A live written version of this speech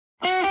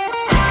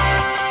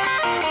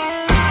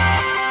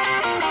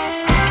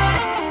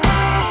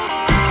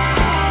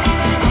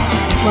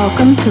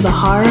Welcome to the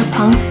Horror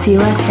Punks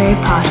USA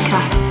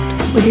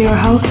podcast with your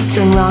host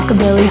and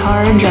rockabilly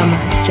horror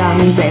drummer,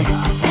 Johnny Zava.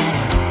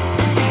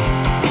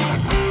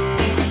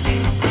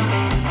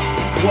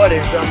 What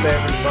is up,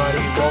 everybody?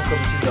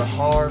 Welcome to the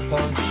Horror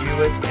Punks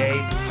USA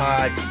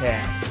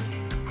podcast.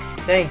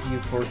 Thank you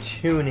for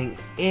tuning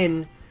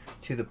in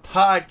to the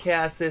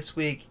podcast this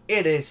week.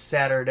 It is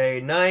Saturday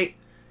night.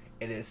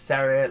 It is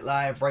Saturday Night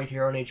Live right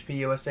here on HP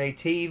USA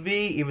TV.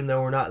 Even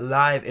though we're not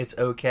live, it's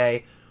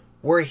okay.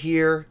 We're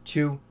here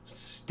to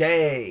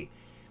stay.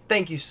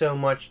 Thank you so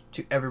much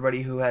to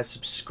everybody who has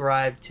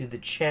subscribed to the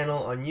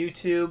channel on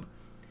YouTube.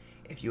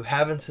 If you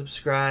haven't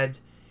subscribed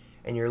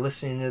and you're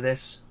listening to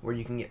this where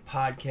you can get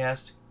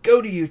podcasts,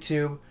 go to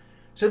YouTube,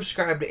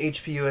 subscribe to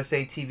HP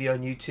USA TV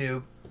on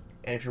YouTube.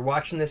 And if you're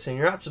watching this and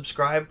you're not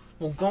subscribed,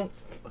 well, go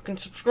fucking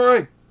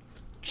subscribe.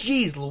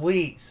 Jeez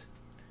Louise.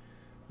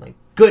 My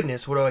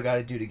goodness, what do I got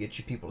to do to get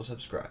you people to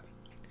subscribe?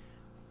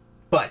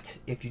 But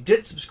if you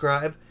did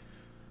subscribe,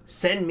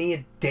 send me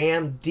a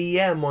damn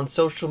DM on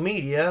social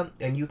media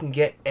and you can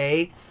get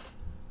a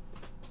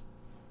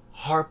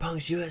Horror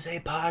Punks USA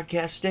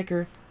podcast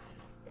sticker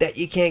that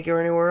you can't get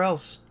anywhere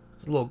else.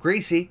 It's a little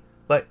greasy,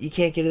 but you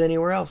can't get it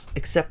anywhere else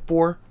except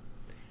for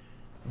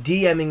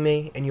DMing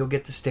me and you'll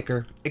get the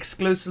sticker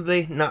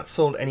exclusively, not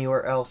sold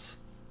anywhere else.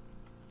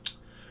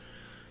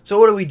 So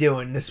what are we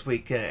doing this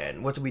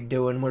weekend? What are we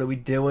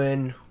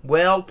doing?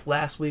 Well,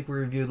 last week we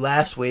reviewed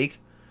last week.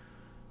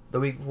 The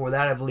week before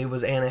that, I believe,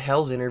 was Anna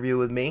Hell's interview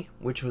with me,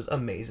 which was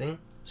amazing.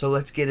 So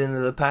let's get into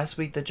the past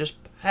week that just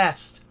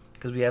passed,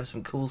 because we have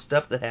some cool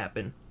stuff that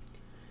happened.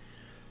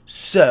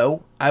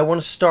 So, I want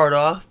to start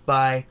off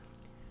by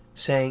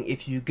saying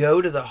if you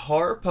go to the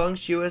Horror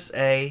Punks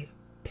USA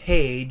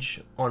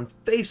page on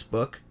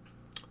Facebook,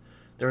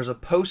 there's a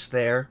post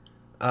there.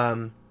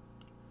 The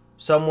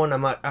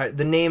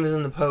name is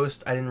in the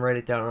post. I didn't write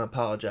it down. I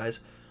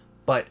apologize.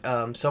 But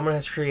someone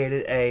has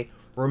created a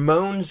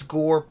Ramones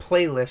Gore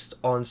playlist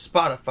on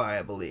Spotify,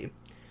 I believe.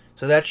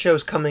 So that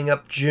show's coming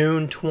up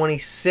June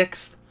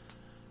 26th,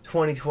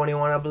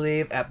 2021, I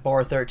believe, at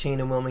Bar 13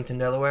 in Wilmington,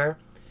 Delaware.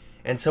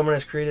 And someone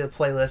has created a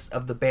playlist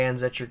of the bands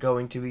that you're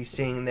going to be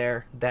seeing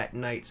there that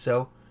night.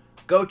 So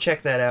go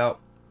check that out.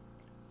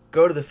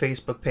 Go to the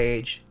Facebook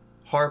page,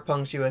 Horror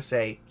Punks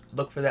USA.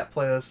 Look for that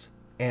playlist.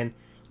 And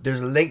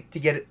there's a link to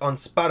get it on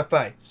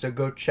Spotify. So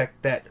go check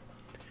that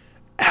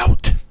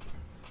out.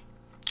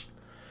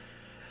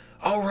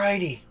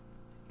 Alrighty,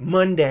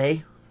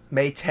 Monday,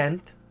 May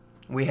 10th,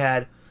 we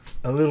had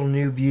a little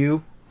new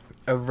view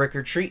of Rick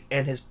Retreat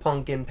and his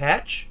pumpkin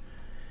patch.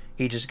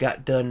 He just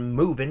got done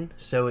moving,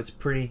 so it's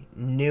pretty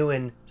new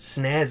and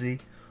snazzy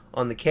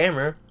on the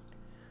camera.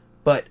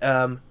 But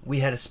we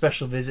had a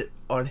special visit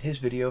on his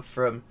video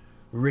from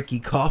Ricky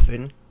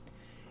Coffin.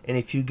 And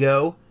if you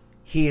go,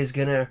 he is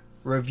going to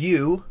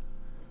review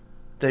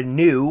the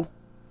new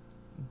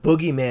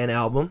Boogeyman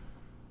album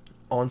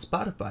on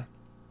Spotify.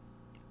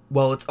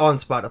 Well, it's on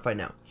Spotify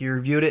now. He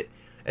reviewed it.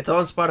 It's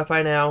on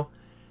Spotify now.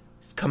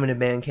 It's coming to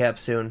Bandcamp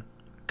soon.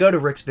 Go to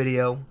Rick's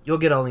video. You'll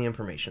get all the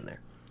information there.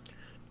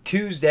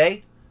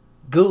 Tuesday,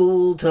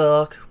 Ghoul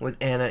Talk with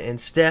Anna and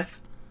Steph.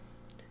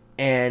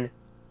 And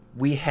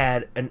we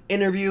had an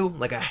interview,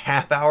 like a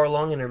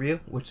half-hour-long interview,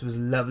 which was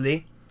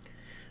lovely.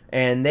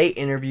 And they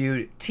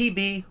interviewed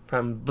TB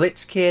from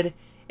Blitzkid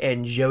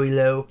and Joey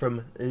Lowe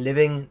from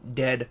Living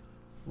Dead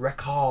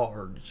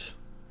Records.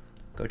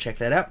 Go check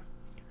that out.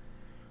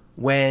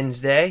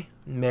 Wednesday,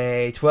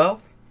 May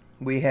 12th,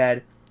 we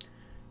had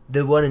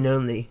the one and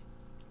only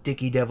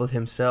Dicky Devil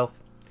himself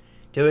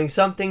doing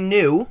something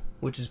new,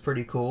 which is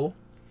pretty cool.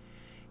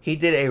 He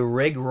did a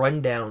rig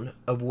rundown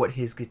of what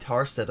his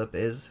guitar setup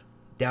is,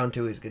 down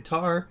to his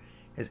guitar,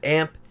 his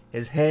amp,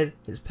 his head,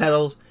 his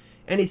pedals,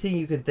 anything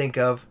you can think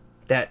of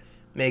that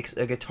makes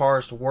a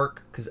guitarist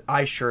work, because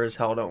I sure as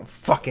hell don't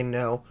fucking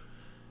know.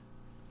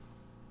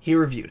 He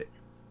reviewed it.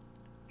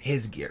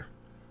 His gear.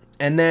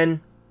 And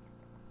then,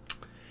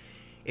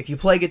 if you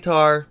play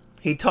guitar,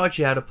 he taught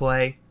you how to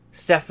play.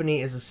 Stephanie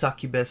is a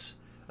succubus,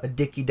 a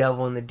Dicky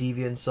Devil and the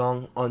Deviant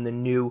song on the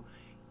new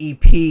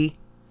EP,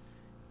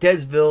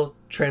 Deadsville,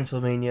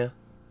 Transylvania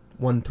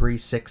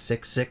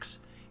 13666.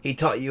 He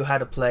taught you how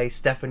to play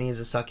Stephanie is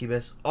a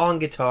Succubus on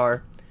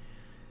guitar.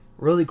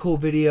 Really cool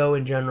video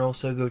in general,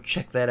 so go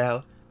check that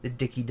out. The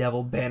Dicky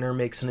Devil banner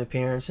makes an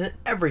appearance and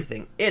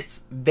everything.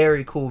 It's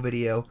very cool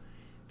video.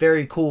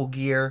 Very cool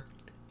gear.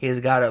 He's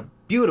got a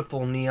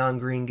beautiful neon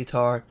green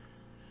guitar.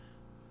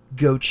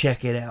 Go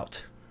check it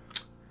out.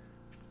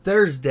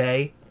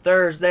 Thursday.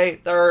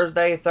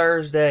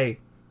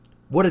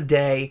 What a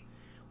day.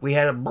 We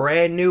had a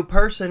brand new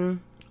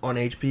person on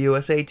HP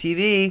USA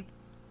TV.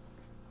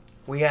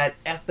 We had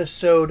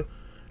episode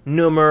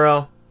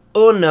numero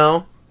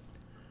uno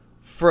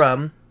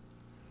from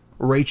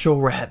Rachel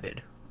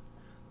Rabid,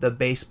 the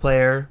bass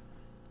player,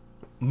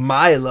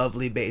 my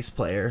lovely bass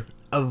player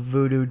of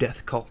Voodoo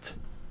Death Cult.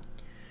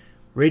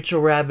 Rachel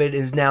Rabid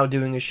is now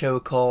doing a show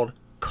called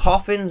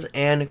Coffins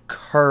and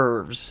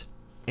Curves,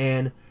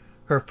 and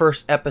her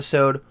first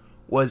episode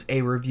was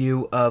a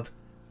review of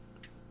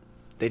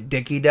the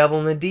Dicky Devil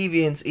and the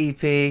Deviants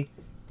EP,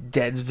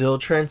 Deadsville,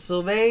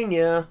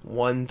 Transylvania,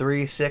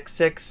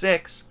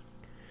 13666.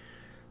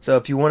 So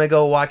if you want to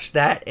go watch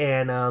that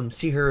and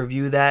see her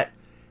review that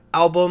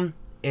album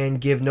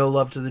and give no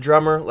love to the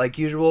drummer like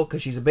usual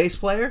because she's a bass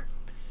player,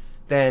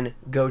 then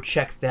go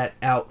check that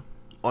out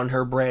on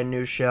her brand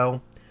new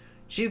show.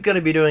 She's going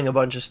to be doing a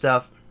bunch of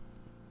stuff.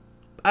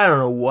 I don't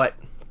know what,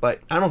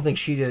 but I don't think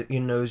she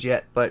knows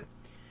yet, but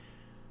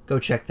go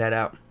check that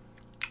out.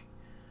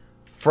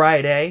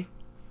 Friday,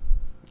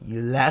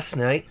 last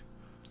night,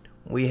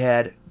 we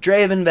had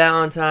Draven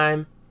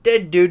Valentine,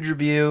 Dead Dudes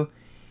Review.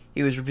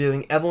 He was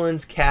reviewing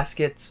Evelyn's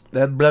Caskets,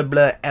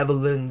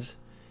 Evelyn's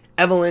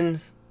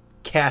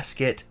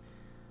Casket,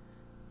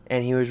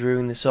 and he was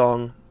reviewing the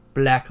song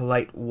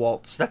Blacklight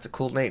Waltz. That's a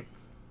cool name.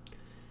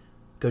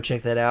 Go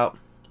check that out.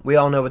 We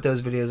all know what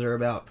those videos are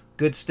about.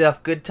 Good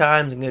stuff, good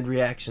times, and good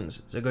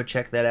reactions. So go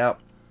check that out.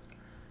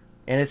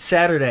 And it's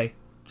Saturday.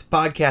 It's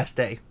podcast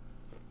day.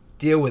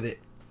 Deal with it.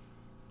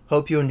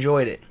 Hope you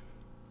enjoyed it.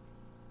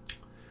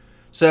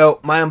 So,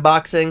 my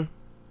unboxing,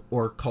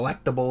 or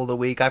collectible of the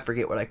week, I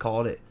forget what I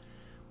called it.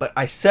 But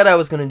I said I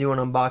was going to do an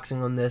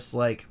unboxing on this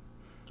like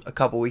a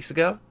couple weeks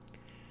ago.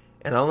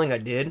 And I don't think I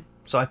did.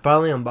 So I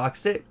finally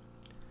unboxed it.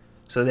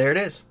 So there it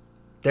is.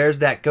 There's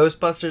that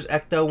Ghostbusters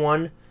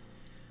Ecto-1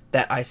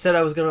 that I said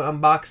I was going to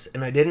unbox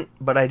and I didn't,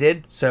 but I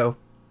did. So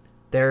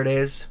there it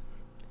is.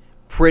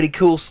 Pretty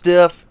cool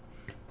stuff.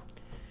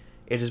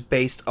 It is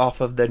based off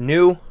of the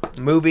new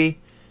movie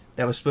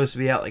that was supposed to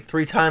be out like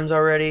 3 times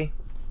already.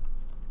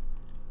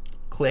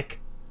 Click.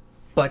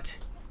 But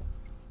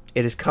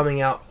it is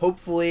coming out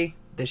hopefully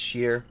this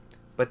year.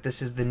 But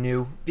this is the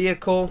new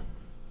vehicle.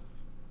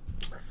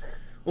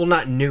 Well,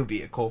 not new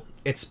vehicle.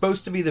 It's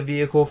supposed to be the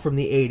vehicle from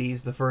the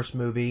 80s, the first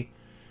movie.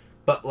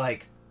 But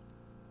like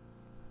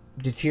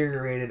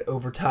deteriorated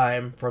over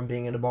time from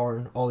being in a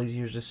barn all these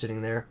years just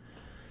sitting there.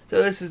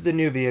 So this is the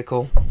new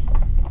vehicle.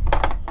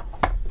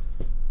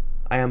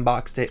 I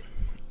unboxed it.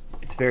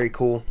 It's very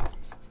cool.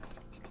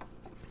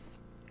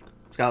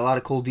 It's got a lot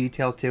of cool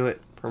detail to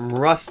it, from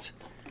rust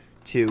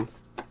to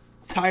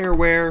tire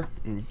wear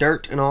and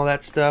dirt and all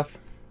that stuff.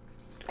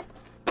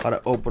 A lot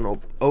of open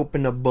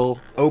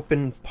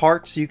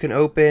parts you can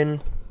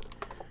open.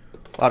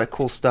 A lot of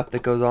cool stuff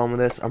that goes on with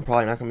this. I'm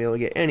probably not going to be able to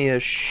get any of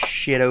this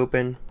shit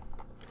open.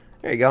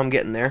 There you go, I'm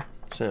getting there.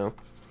 So,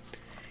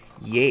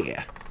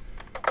 yeah.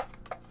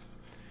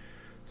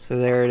 So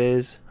there it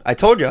is. I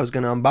told you I was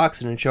going to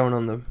unbox it and show it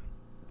on the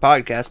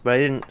podcast, but I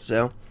didn't.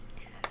 So,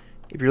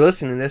 if you're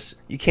listening to this,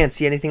 you can't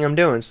see anything I'm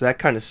doing, so that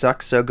kind of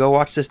sucks. So go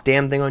watch this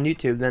damn thing on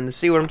YouTube then to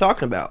see what I'm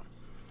talking about.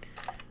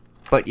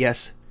 But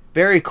yes,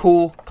 very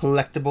cool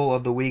collectible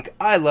of the week.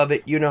 I love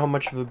it. You know how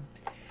much of a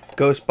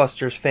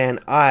Ghostbusters fan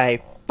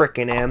I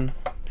frickin' am.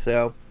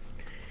 So,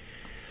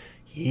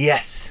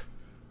 yes.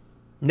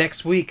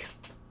 Next week,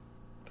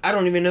 I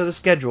don't even know the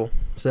schedule.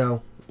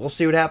 So, we'll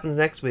see what happens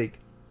next week.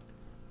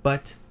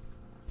 But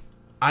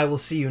I will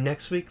see you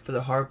next week for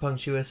the Hard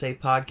Punch USA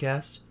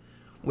podcast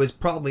with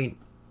probably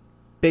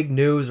big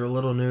news or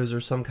little news or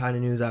some kind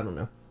of news. I don't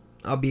know.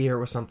 I'll be here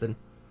with something.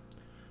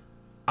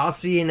 I'll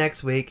see you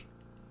next week.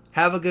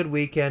 Have a good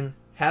weekend.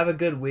 Have a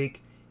good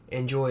week.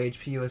 Enjoy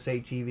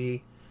HPUSA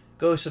TV.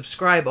 Go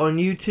subscribe on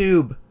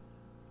YouTube.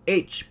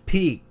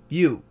 HPUSA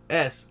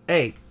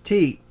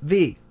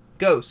TV.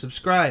 Go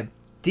subscribe.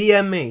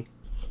 DM me.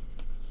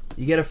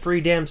 You get a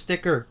free damn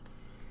sticker.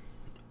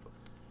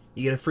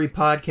 You get a free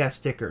podcast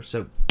sticker.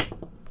 So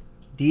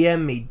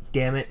DM me,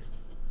 damn it.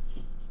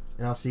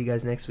 And I'll see you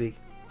guys next week.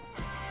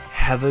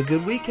 Have a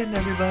good weekend,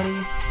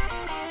 everybody.